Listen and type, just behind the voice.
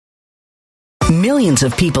Millions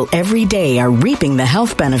of people every day are reaping the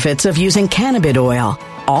health benefits of using cannabis oil,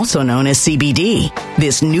 also known as CBD.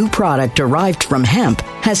 This new product derived from hemp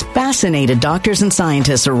has fascinated doctors and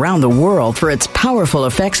scientists around the world for its powerful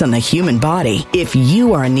effects on the human body. If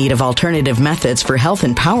you are in need of alternative methods for health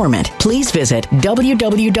empowerment, please visit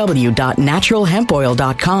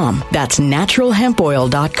www.naturalhempoil.com. That's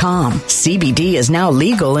naturalhempoil.com. CBD is now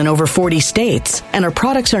legal in over 40 states, and our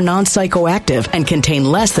products are non-psychoactive and contain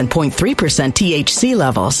less than 0.3% THC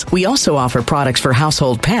levels. We also offer products for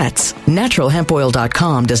household pets.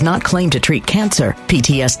 Naturalhempoil.com does not claim to treat cancer,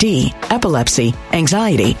 PTSD, epilepsy,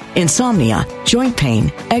 anxiety, insomnia, joint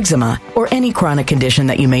pain, eczema, or any chronic condition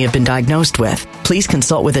that you may have been diagnosed with. Please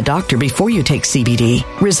consult with a doctor before you take CBD.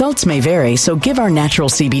 Results may vary, so give our natural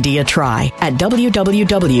CBD a try at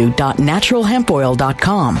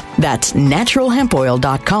www.naturalhempoil.com. That's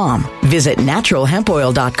naturalhempoil.com. Visit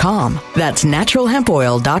naturalhempoil.com. That's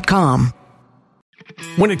naturalhempoil.com.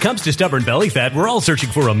 When it comes to stubborn belly fat, we're all searching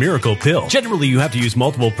for a miracle pill. Generally, you have to use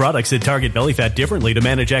multiple products that target belly fat differently to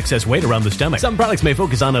manage excess weight around the stomach. Some products may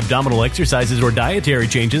focus on abdominal exercises or dietary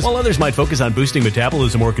changes, while others might focus on boosting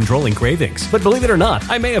metabolism or controlling cravings. But believe it or not,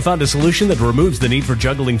 I may have found a solution that removes the need for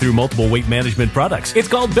juggling through multiple weight management products. It's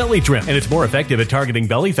called Belly Trim, and it's more effective at targeting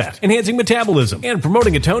belly fat, enhancing metabolism, and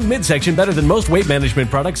promoting a toned midsection better than most weight management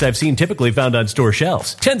products I've seen typically found on store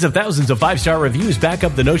shelves. Tens of thousands of 5-star reviews back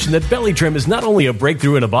up the notion that Belly Trim is not only a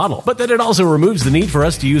breakthrough in a bottle, but that it also removes the need for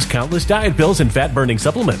us to use countless diet pills and fat-burning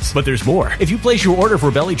supplements. But there's more. If you place your order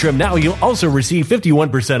for Belly Trim now, you'll also receive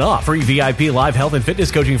 51% off, free VIP live health and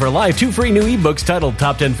fitness coaching for life, 2 free new ebooks titled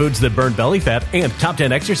Top 10 Foods That Burn Belly Fat and Top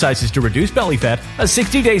 10 Exercises to Reduce Belly Fat, a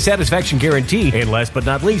 60-day satisfaction guarantee, and last but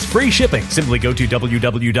not least, free shipping. Simply go to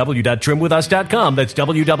www.trimwithus.com. That's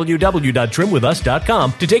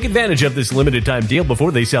www.trimwithus.com to take advantage of this limited time deal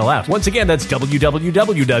before they sell out. Once again, that's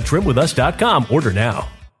www.trimwithus.com. Order now.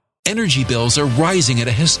 Energy bills are rising at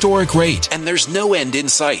a historic rate, and there's no end in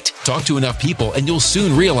sight. Talk to enough people, and you'll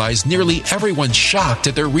soon realize nearly everyone's shocked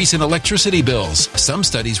at their recent electricity bills. Some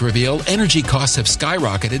studies reveal energy costs have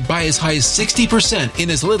skyrocketed by as high as 60%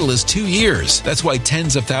 in as little as 2 years. That's why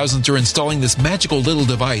tens of thousands are installing this magical little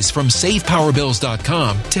device from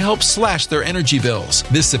SavePowerBills.com to help slash their energy bills.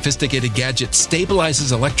 This sophisticated gadget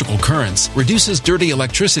stabilizes electrical currents, reduces dirty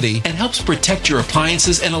electricity, and helps protect your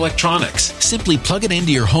appliances and electronics. Simply plug it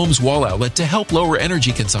into your home's wall outlet to help lower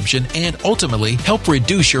energy consumption and ultimately help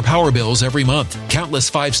reduce your power bills every month.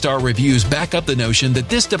 Countless 5-star reviews back up the notion that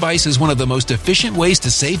this device is one of the most efficient ways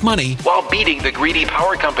to save money while beating the greedy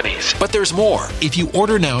power companies. But there's more. If you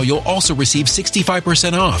order now, you'll also receive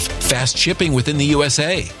 65% off, fast shipping within the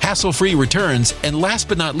USA, hassle-free returns, and last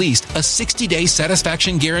but not least, a 60-day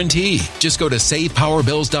satisfaction guarantee. Just go to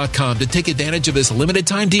SavePowerBills.com to take advantage of this limited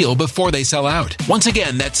time deal before they sell out. Once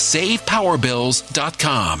again, that's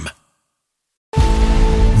SavePowerBills.com.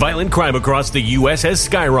 Violent crime across the U.S. has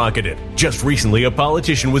skyrocketed. Just recently, a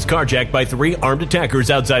politician was carjacked by 3 armed attackers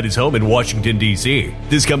outside his home in Washington, D.C.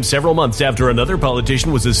 This comes several months after another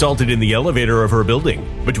politician was assaulted in the elevator of her building.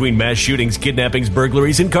 Between mass shootings, kidnappings,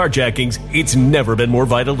 burglaries, and carjackings, it's never been more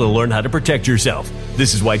vital to learn how to protect yourself.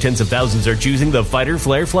 This is why tens of thousands are choosing the Fighter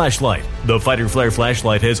Flare flashlight. The Fighter Flare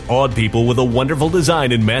flashlight has awed people with a wonderful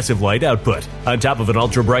design and massive light output. On top of an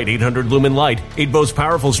ultra-bright 800-lumen light, it boasts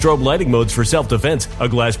powerful strobe lighting modes for self-defense, a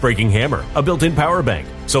glass-breaking hammer, a built-in power bank,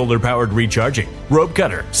 solar-powered recharging, rope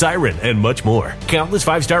cutter, siren, and much more. Countless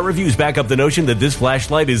 5-star reviews back up the notion that this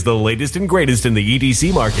flashlight is the latest and greatest in the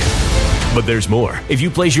EDC market. But there's more. If you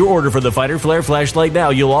place your order for the Fighter Flare flashlight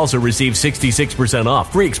now, you'll also receive 66%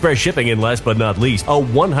 off, free express shipping, and last but not least, a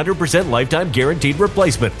 100% lifetime guaranteed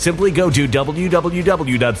replacement. Simply go to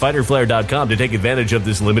www.fighterflare.com to take advantage of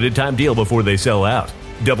this limited time deal before they sell out.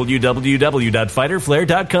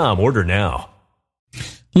 www.fighterflare.com. Order now.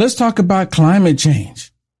 Let's talk about climate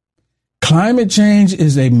change. Climate change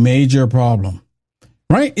is a major problem,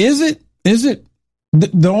 right? Is it?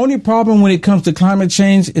 The only problem when it comes to climate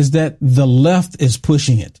change is that the left is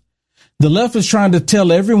pushing it. The left is trying to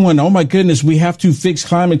tell everyone, oh my goodness, we have to fix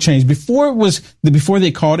climate change. Before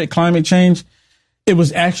they called it climate change, it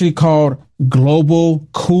was actually called global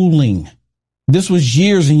cooling. This was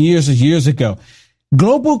years and years and years ago.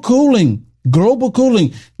 Global cooling.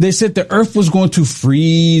 They said the earth was going to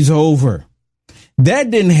freeze over. That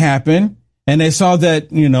didn't happen. And they saw that,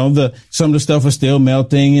 some of the stuff was still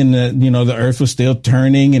melting and the earth was still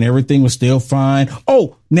turning and everything was still fine.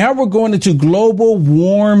 Oh, now we're going into global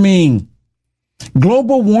warming.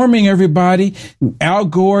 Global warming, everybody. Al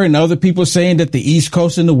Gore and other people saying that the East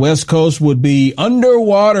Coast and the West Coast would be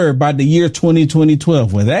underwater by the year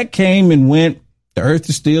 2012. Well, that came and went The earth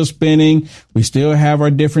is still spinning. We still have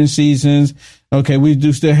our different seasons. Okay, we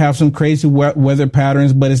do still have some crazy weather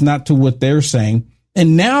patterns, but it's not to what they're saying.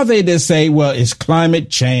 And now they just say, well, it's climate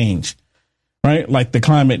change, right? Like the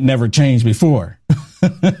climate never changed before.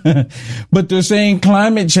 But they're saying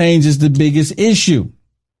climate change is the biggest issue,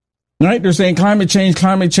 right? They're saying climate change.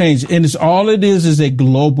 And it's all it is a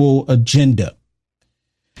global agenda.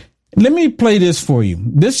 Let me play this for you.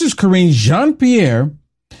 This is Karine Jean-Pierre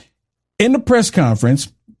in the press conference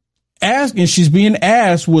asking, she's being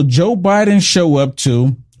asked, will Joe Biden show up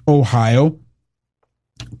to Ohio,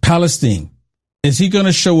 Palestine? Is he going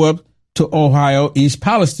to show up to Ohio, East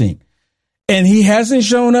Palestine? And he hasn't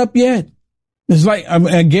shown up yet. It's like,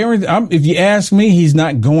 I guarantee, if you ask me, he's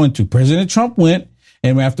not going to. President Trump went.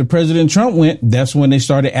 And after President Trump went, that's when they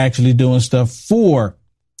started actually doing stuff for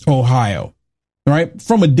Ohio, right?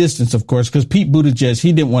 From a distance, of course, because Pete Buttigieg,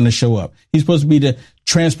 he didn't want to show up. He's supposed to be the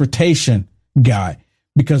transportation guy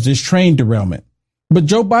because there's train derailment. But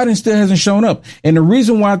Joe Biden still hasn't shown up. And the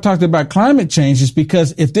reason why I talked about climate change is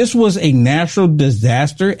because if this was a natural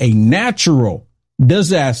disaster,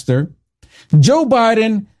 Joe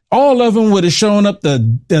Biden, all of them would have shown up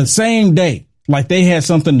the same day, like they had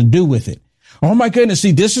something to do with it. Oh, my goodness.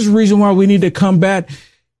 See, this is the reason why we need to combat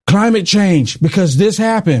climate change, because this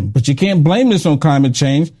happened. But you can't blame this on climate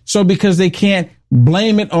change. So because they can't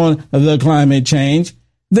blame it on the climate change,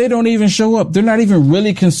 they don't even show up. They're not even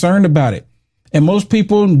really concerned about it. And most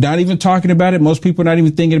people not even talking about it. Most people not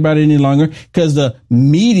even thinking about it any longer because the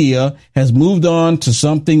media has moved on to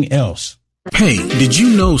something else. Hey, did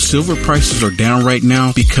you know silver prices are down right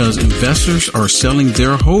now because investors are selling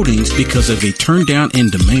their holdings because of a turn down in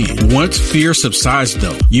demand? Once fear subsides,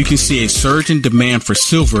 though, you can see a surge in demand for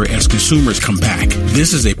silver as consumers come back.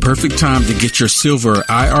 This is a perfect time to get your silver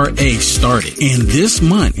IRA started. And this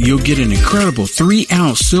month, you'll get an incredible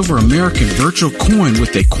 3-ounce silver American virtual coin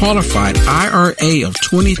with a qualified IRA of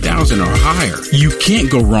 $20,000 or higher. You can't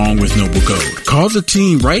go wrong with Noble Gold. Call the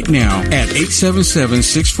team right now at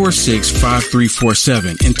 877-646-5347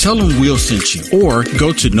 and tell them Will sent you, or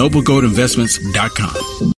go to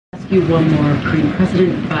noblegoldinvestments.com. Ask you one more, Karine.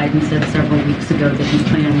 President Biden said several weeks ago that he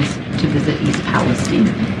plans to visit East Palestine.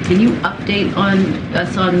 Can you update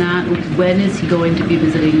us on that? When is he going to be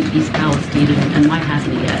visiting East Palestine, and why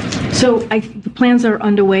hasn't he yet? So the plans are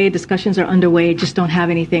underway, discussions are underway, just don't have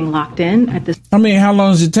anything locked in at this. I mean, how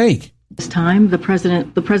long does it take? This time, the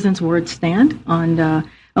president's words stand on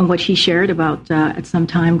what he shared about at some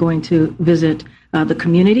time going to visit the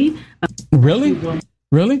community. Really?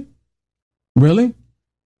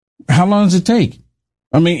 How long does it take?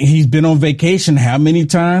 I mean, he's been on vacation how many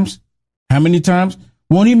times?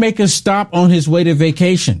 Won't he make a stop on his way to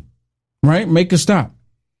vacation? Right? Make a stop.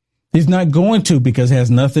 He's not going to, because it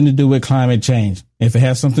has nothing to do with climate change. If it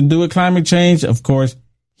has something to do with climate change, of course,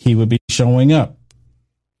 he would be showing up.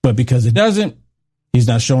 But because it doesn't, he's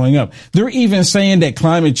not showing up. They're even saying that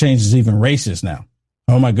climate change is even racist now.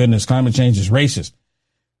 Oh, my goodness, climate change is racist,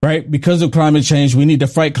 right? Because of climate change, we need to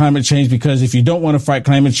fight climate change, because if you don't want to fight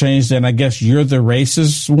climate change, then I guess you're the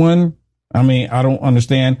racist one. I mean, I don't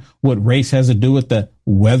understand what race has to do with the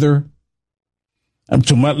weather.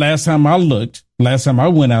 Last time I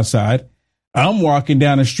went outside, I'm walking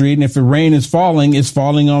down the street, and if the rain is falling, it's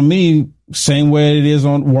falling on me, same way it is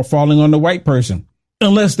falling on the white person,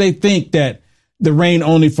 unless they think that the rain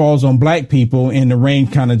only falls on black people and the rain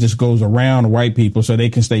kind of just goes around white people so they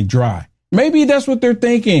can stay dry. Maybe that's what they're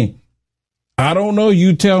thinking. I don't know.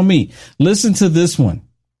 You tell me. Listen to this one.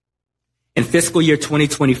 In fiscal year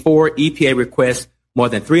 2024, EPA requests more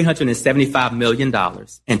than $375 million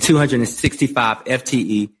and 265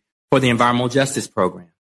 FTE for the Environmental Justice Program.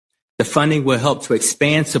 The funding will help to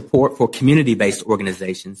expand support for community-based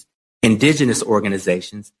organizations, indigenous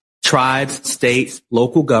organizations, tribes, states,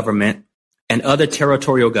 local government, and other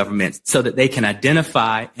territorial governments so that they can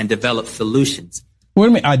identify and develop solutions. What do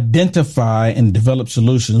you mean, identify and develop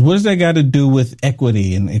solutions? What does that got to do with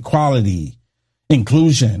equity and equality,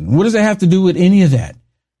 inclusion? What does that have to do with any of that?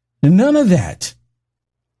 None of that.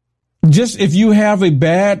 Just if you have a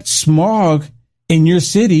bad smog in your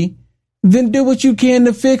city, then do what you can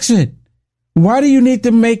to fix it. Why do you need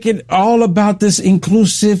to make it all about this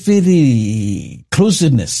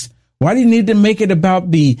inclusiveness? Why do you need to make it about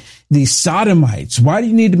the sodomites? Why do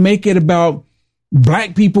you need to make it about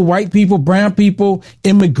black people, white people, brown people,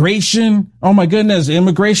 immigration? Oh, my goodness.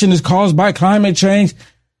 Immigration is caused by climate change.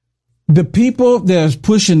 The people that's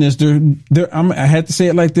pushing this, I had to say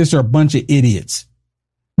it like this, they're a bunch of idiots.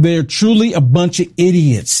 They're truly a bunch of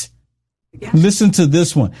idiots. Yeah. Listen to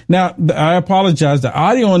this one. Now, I apologize. The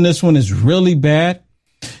audio on this one is really bad,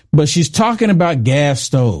 but she's talking about gas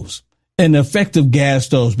stoves. and the effect of gas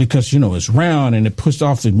stoves, because, it's round and it pushed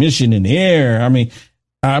off the emission in the air. I mean,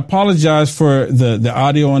 I apologize for the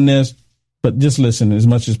audio on this, but just listen as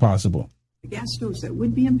much as possible. The gas stoves that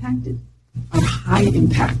would be impacted are high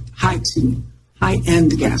impact,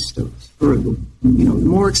 high-end gas stoves, or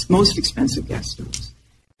most expensive gas stoves.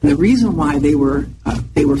 And the reason why they were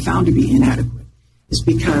found to be inadequate is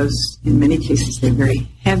because in many cases they're very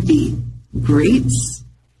heavy grates,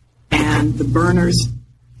 and the burners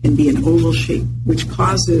can be an oval shape, which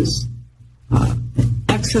causes an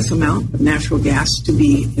excess amount of natural gas to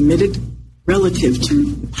be emitted relative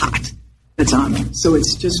to the pot that's on there. So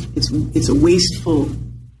it's a wasteful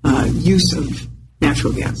use of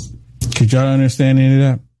natural gas. Could y'all understand any of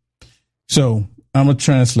that? So I'm going to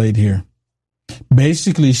translate here.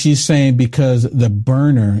 Basically, she's saying because the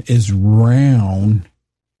burner is round,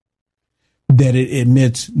 that it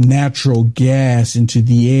emits natural gas into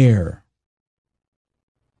the air.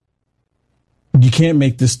 You can't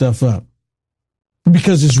make this stuff up.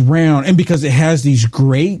 Because it's round and because it has these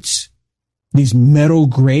grates, these metal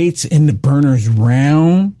grates, and the burner is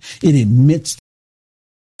round, it emits.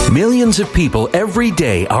 Millions of people every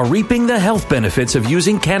day are reaping the health benefits of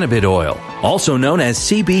using cannabis oil, also known as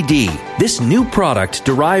CBD. This new product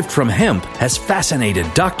derived from hemp has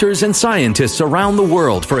fascinated doctors and scientists around the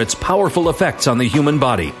world for its powerful effects on the human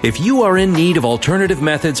body. If you are in need of alternative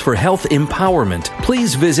methods for health empowerment,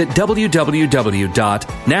 please visit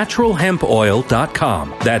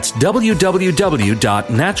www.naturalhempoil.com. That's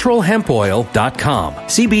www.naturalhempoil.com.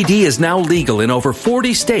 CBD is now legal in over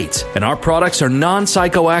 40 states, and our products are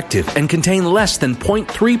non-psychoactive and contain less than 0.3%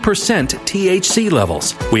 THC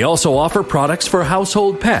levels. We also offer products for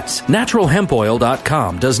household pets.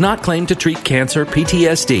 NaturalHempOil.com does not claim to treat cancer,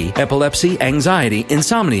 PTSD, epilepsy, anxiety,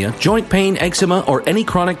 insomnia, joint pain, eczema, or any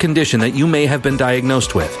chronic condition that you may have been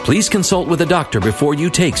diagnosed with. Please consult with a doctor before you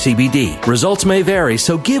take CBD. Results may vary,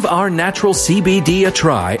 so give our natural CBD a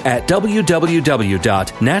try at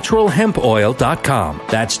www.naturalhempoil.com.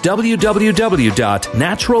 That's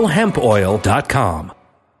www.naturalhempoil.com.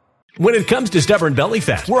 When it comes to stubborn belly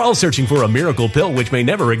fat, we're all searching for a miracle pill which may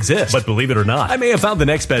never exist. But believe it or not, I may have found the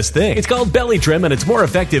next best thing. It's called Belly Trim, and it's more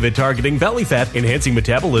effective at targeting belly fat, enhancing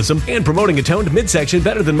metabolism, and promoting a toned midsection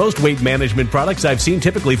better than most weight management products I've seen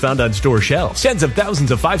typically found on store shelves. Tens of thousands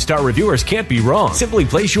of 5-star reviewers can't be wrong. Simply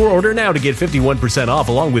place your order now to get 51% off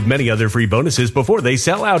along with many other free bonuses before they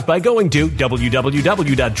sell out by going to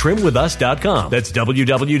www.trimwithus.com. That's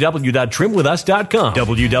www.trimwithus.com.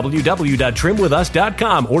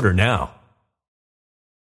 www.trimwithus.com. Order now.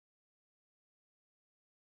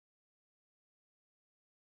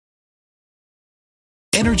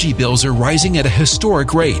 Energy bills are rising at a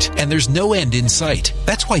historic rate, and there's no end in sight.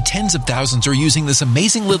 That's why tens of thousands are using this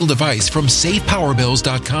amazing little device from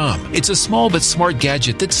SavePowerBills.com. It's a small but smart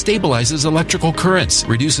gadget that stabilizes electrical currents,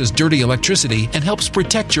 reduces dirty electricity, and helps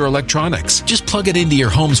protect your electronics. Just plug it into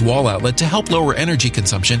your home's wall outlet to help lower energy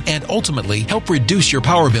consumption and ultimately help reduce your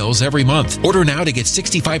power bills every month. Order now to get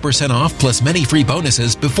 65% off plus many free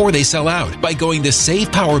bonuses before they sell out by going to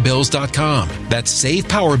SavePowerBills.com. That's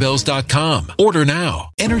SavePowerBills.com. Order now.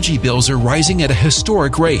 Energy bills are rising at a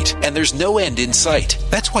historic rate, and there's no end in sight.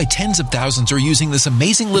 That's why tens of thousands are using this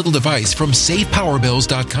amazing little device from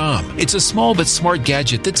SavePowerBills.com. It's a small but smart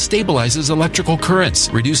gadget that stabilizes electrical currents,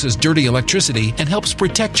 reduces dirty electricity, and helps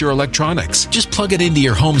protect your electronics. Just plug it into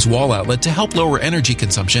your home's wall outlet to help lower energy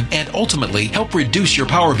consumption and ultimately help reduce your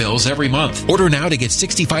power bills every month. Order now to get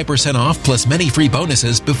 65% off plus many free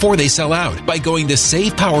bonuses before they sell out by going to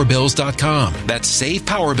SavePowerBills.com. That's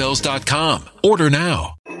SavePowerBills.com. Order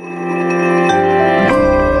now.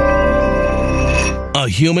 A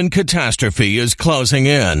human catastrophe is closing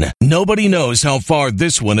in. Nobody knows how far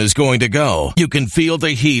this one is going to go. You can feel the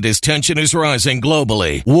heat as tension is rising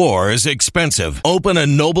globally. War is expensive. Open a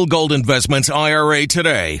Noble Gold Investments IRA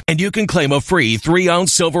today, and you can claim a free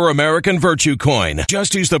 3-ounce silver American Virtue coin.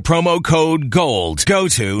 Just use the promo code GOLD. Go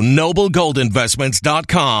to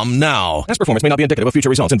noblegoldinvestments.com now. Past performance may not be indicative of future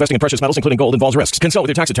results. Investing in precious metals, including gold, involves risks. Consult with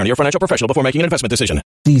your tax attorney or financial professional before making an investment decision.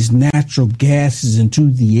 These natural gases into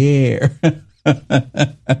the air.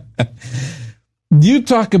 You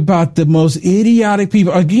talk about the most idiotic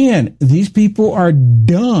people. Again, these people are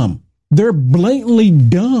dumb. They're blatantly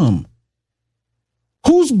dumb.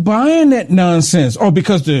 Who's buying that nonsense? Oh,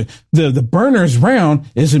 because the burner is round,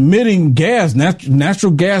 is emitting gas,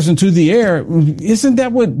 natural gas into the air. Isn't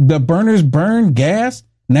that what the burners burn? Gas?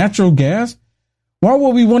 Natural gas? Why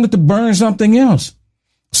would we want it to burn something else?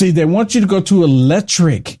 See, they want you to go to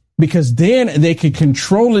electric because then they can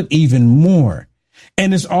control it even more.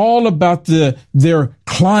 And it's all about their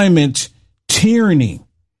climate tyranny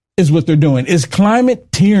is what they're doing. It's climate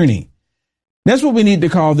tyranny. That's what we need to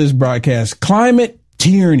call this broadcast, climate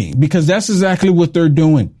tyranny, because that's exactly what they're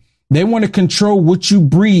doing. They want to control what you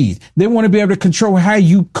breathe. They want to be able to control how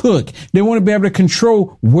you cook. They want to be able to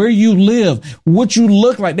control where you live, what you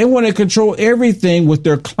look like. They want to control everything with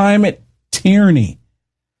their climate tyranny.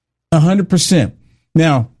 100%.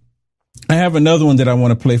 Now, I have another one that I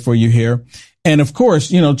want to play for you here. And of course,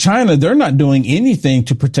 China, they're not doing anything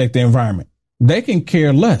to protect the environment. They can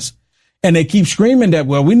care less. And they keep screaming that,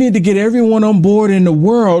 well, we need to get everyone on board in the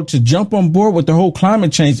world to jump on board with the whole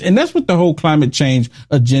climate change. And that's what the whole climate change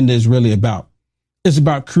agenda is really about. It's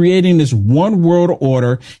about creating this one world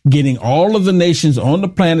order, getting all of the nations on the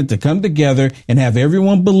planet to come together and have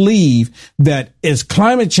everyone believe that it's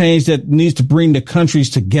climate change that needs to bring the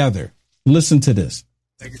countries together. Listen to this.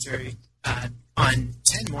 Secretary, on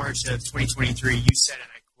 10 March of 2023, you said,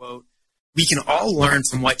 and I quote, "We can all learn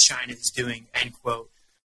from what China is doing," end quote.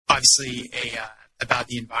 Obviously, about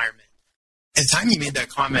the environment. At the time you made that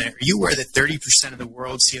comment, are you aware that 30% of the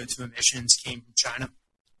world's CO2 emissions came from China?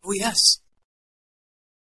 Oh, yes.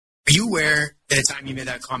 Are you aware at the time you made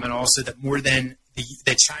that comment also that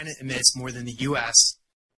that China emits more than the U.S.,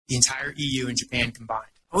 the entire EU, and Japan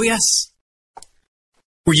combined? Oh, yes.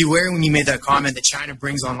 Were you aware when you made that comment that China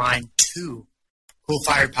brings online 2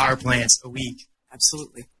 coal-fired power plants a week?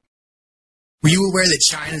 Absolutely. Were you aware that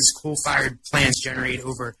China's coal-fired plants generate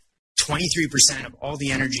over 23% of all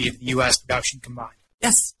the energy of the U.S. production combined?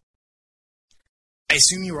 Yes. I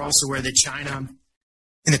assume you were also aware that China,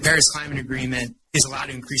 in the Paris Climate Agreement, is allowed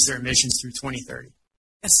to increase their emissions through 2030.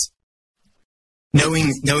 Yes. Knowing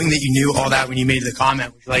that you knew all that when you made the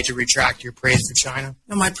comment, would you like to retract your praise for China?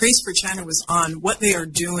 No, my praise for China was on what they are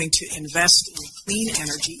doing to invest in clean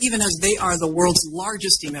energy, even as they are the world's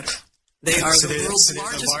largest emitter. They are the world's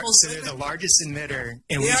largest. They're the largest emitter,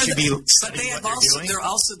 and we should be studying what they're doing. They're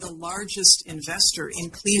also the largest investor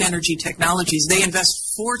in clean energy technologies. They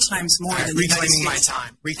invest 4 times more than the United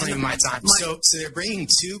States. Reclaiming my time. So they're bringing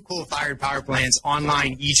 2 coal-fired power plants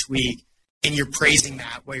online each week, and you're praising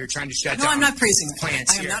that while you're trying to shut down. No, I'm not praising that.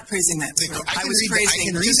 Plants I am not praising that. I was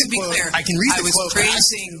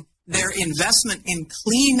praising their investment in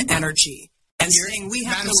clean energy and saying we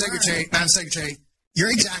have to learn. Madam Secretary. Your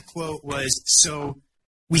exact quote was, so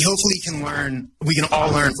we hopefully we can all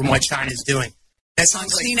learn from what China is doing. That's on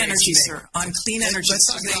clean energy, sir. On clean energy,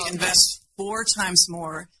 they invest 4 times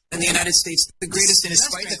more than the United States, the greatest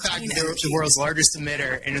despite the fact that they're the world's largest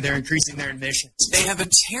emitter and they're increasing their emissions. They have a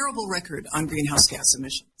terrible record on greenhouse gas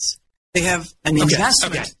emissions. They have an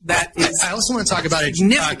investment that is. I also want to talk about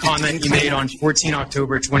a comment you made on 14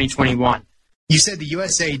 October 2021. You said the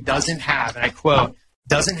USA doesn't have, and I quote,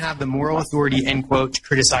 doesn't have the moral authority, end quote, to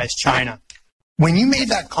criticize China. When you made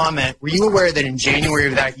that comment, were you aware that in January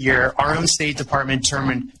of that year, our own State Department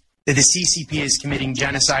determined that the CCP is committing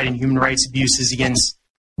genocide and human rights abuses against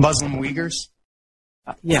Muslim Uyghurs?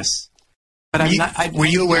 Yes. But were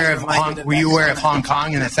you aware of Hong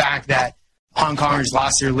Kong and the fact that Hong Kongers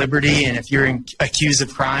lost their liberty, and if you're accused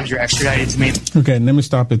of crimes, you're extradited to me? Okay, let me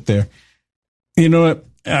stop it there. You know what?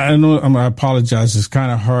 I apologize. It's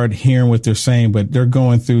kind of hard hearing what they're saying, but they're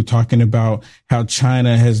going through talking about how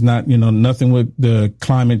China has not, nothing with the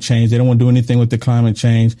climate change. They don't want to do anything with the climate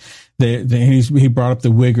change. He brought up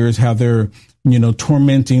the Uyghurs, how they're,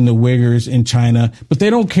 tormenting the Uyghurs in China, but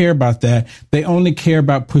they don't care about that. They only care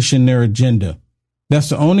about pushing their agenda. That's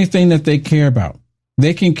the only thing that they care about.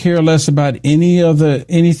 They can care less about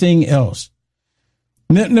anything else.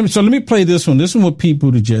 So let me play this one. This one with Pete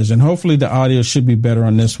Buttigieg, and hopefully the audio should be better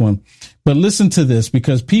on this one. But listen to this,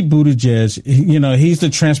 because Pete Buttigieg, he's the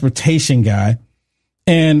transportation guy,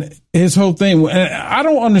 and his whole thing. I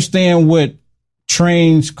don't understand what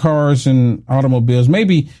trains, cars, and automobiles,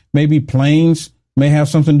 maybe planes may have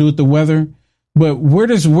something to do with the weather, but where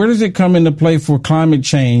does it come into play for climate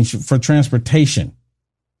change for transportation?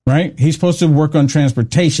 Right? He's supposed to work on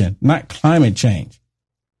transportation, not climate change.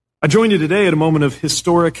 I join you today at a moment of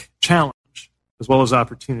historic challenge as well as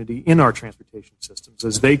opportunity in our transportation systems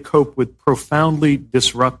as they cope with profoundly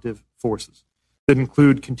disruptive forces that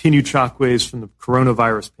include continued shockwaves from the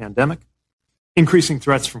coronavirus pandemic, increasing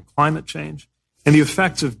threats from climate change, and the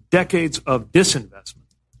effects of decades of disinvestment.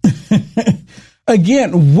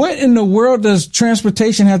 Again, what in the world does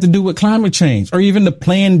transportation have to do with climate change or even the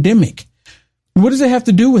pandemic? What does it have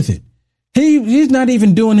to do with it? He's not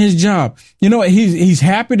even doing his job. He's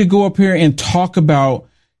happy to go up here and talk about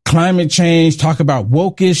climate change, talk about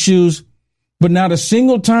woke issues, but not a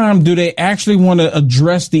single time do they actually want to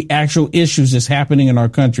address the actual issues that's happening in our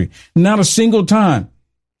country. Not a single time.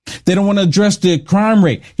 They don't want to address the crime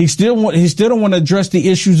rate. He still don't want to address the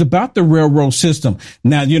issues about the railroad system.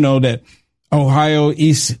 Now, that Ohio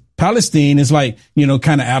East Palestine is like,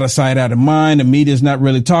 kind of out of sight, out of mind. The media's not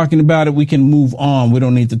really talking about it. We can move on. We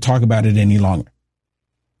don't need to talk about it any longer.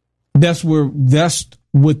 That's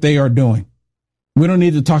what they are doing. We don't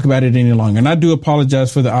need to talk about it any longer. And I do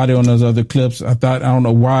apologize for the audio on those other clips. I don't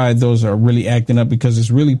know why those are really acting up, because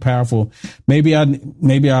it's really powerful. Maybe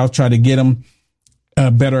I'll try to get them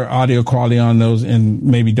better audio quality on those, and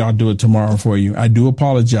maybe I'll do it tomorrow for you. I do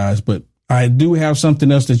apologize, but I do have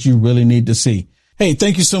something else that you really need to see. Hey,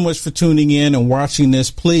 thank you so much for tuning in and watching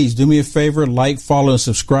this. Please do me a favor, like, follow, and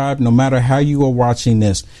subscribe, no matter how you are watching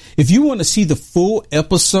this. If you want to see the full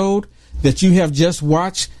episode that you have just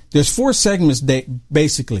watched, there's 4 segments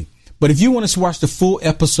basically. But if you want to watch the full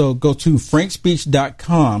episode, go to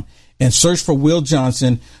frankspeech.com and search for Will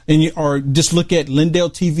Johnson, or just look at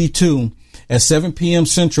Lindell TV 2 at 7 p.m.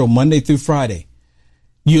 Central, Monday through Friday.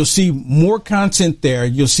 You'll see more content there.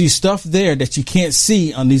 You'll see stuff there that you can't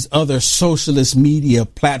see on these other socialist media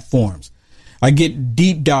platforms. I get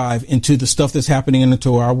deep dive into the stuff that's happening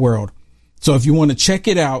into our world. So if you want to check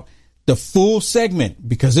it out, the full segment,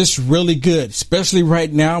 because it's really good, especially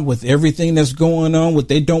right now with everything that's going on, what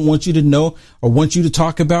they don't want you to know or want you to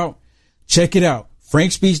talk about, check it out.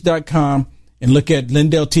 frankspeech.com and look at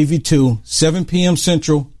Lindell TV 2, 7 p.m.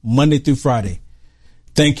 Central, Monday through Friday.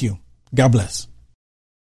 Thank you. God bless.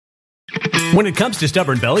 When it comes to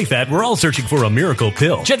stubborn belly fat, we're all searching for a miracle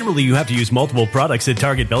pill. Generally, you have to use multiple products that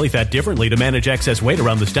target belly fat differently to manage excess weight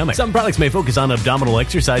around the stomach. Some products may focus on abdominal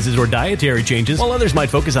exercises or dietary changes, while others might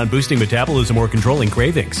focus on boosting metabolism or controlling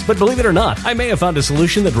cravings. But believe it or not, I may have found a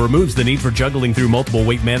solution that removes the need for juggling through multiple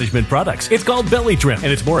weight management products. It's called Belly Trim,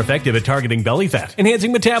 and it's more effective at targeting belly fat,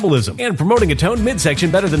 enhancing metabolism, and promoting a toned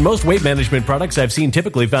midsection better than most weight management products I've seen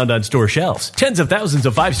typically found on store shelves. Tens of thousands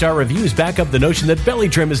of 5-star reviews back up the notion that Belly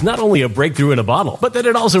Trim is not only a breakthrough in a bottle, but that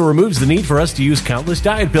it also removes the need for us to use countless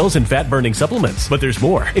diet pills and fat-burning supplements. But there's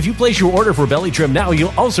more. If you place your order for Belly Trim now,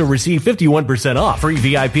 you'll also receive 51% off, free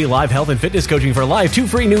VIP live health and fitness coaching for life, 2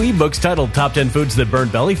 free new ebooks titled Top 10 Foods That Burn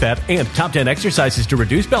Belly Fat and Top 10 Exercises to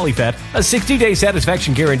Reduce Belly Fat, a 60-day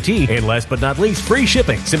satisfaction guarantee, and last but not least, free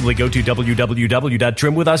shipping. Simply go to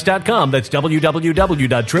www.trimwithus.com. That's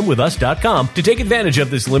www.trimwithus.com to take advantage of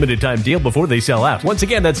this limited time deal before they sell out. Once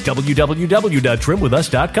again, that's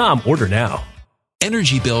www.trimwithus.com. Order now.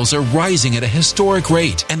 Energy bills are rising at a historic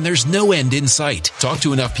rate, and there's no end in sight. Talk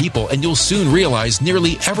to enough people, and you'll soon realize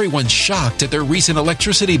nearly everyone's shocked at their recent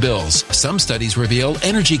electricity bills. Some studies reveal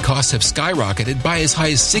energy costs have skyrocketed by as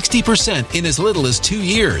high as 60% in as little as 2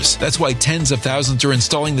 years. That's why tens of thousands are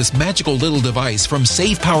installing this magical little device from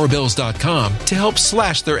SavePowerBills.com to help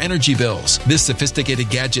slash their energy bills. This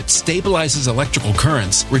sophisticated gadget stabilizes electrical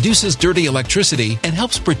currents, reduces dirty electricity, and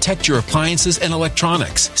helps protect your appliances and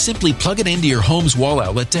electronics. Simply plug it into your home's wall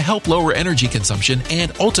outlet to help lower energy consumption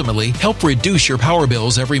and ultimately help reduce your power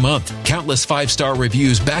bills every month. Countless 5-star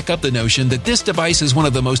reviews back up the notion that this device is one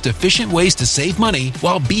of the most efficient ways to save money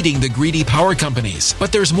while beating the greedy power companies.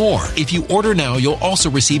 But there's more. If you order now, you'll also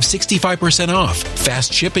receive 65% off,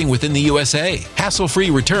 fast shipping within the USA, hassle-free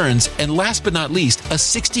returns, and last but not least, a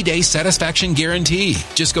 60-day satisfaction guarantee.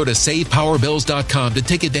 Just go to SavePowerBills.com to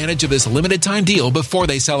take advantage of this limited time deal before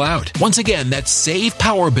they sell out. Once again, that's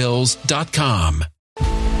SavePowerBills.com.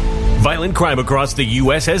 Violent crime across the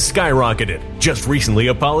U.S. has skyrocketed. Just recently,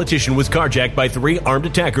 a politician was carjacked by 3 armed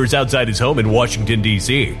attackers outside his home in Washington,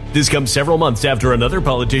 D.C. This comes several months after another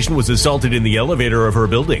politician was assaulted in the elevator of her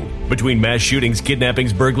building. Between mass shootings,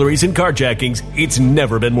 kidnappings, burglaries, and carjackings, it's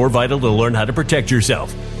never been more vital to learn how to protect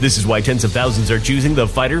yourself. This is why tens of thousands are choosing the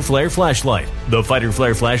Fighter Flare flashlight. The Fighter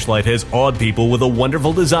Flare flashlight has awed people with a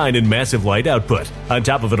wonderful design and massive light output. On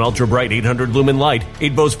top of an ultra-bright 800-lumen light,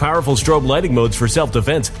 it boasts powerful strobe lighting modes for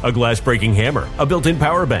self-defense, a glass-breaking hammer, a built-in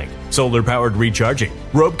power bank, solar-powered recharging,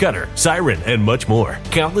 rope cutter, siren, and much more.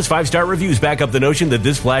 Countless 5-star reviews back up the notion that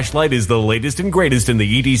this flashlight is the latest and greatest in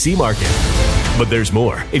the EDC market. But there's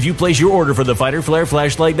more. If you place your order for the Fighter Flare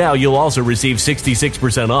flashlight now, you'll also receive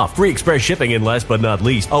 66% off, free express shipping, and last but not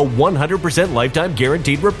least, a 100% lifetime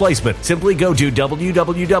guaranteed replacement. Simply go to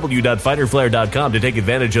www.fighterflare.com to take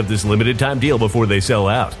advantage of this limited time deal before they sell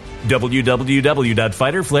out.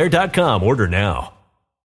 www.fighterflare.com. Order now.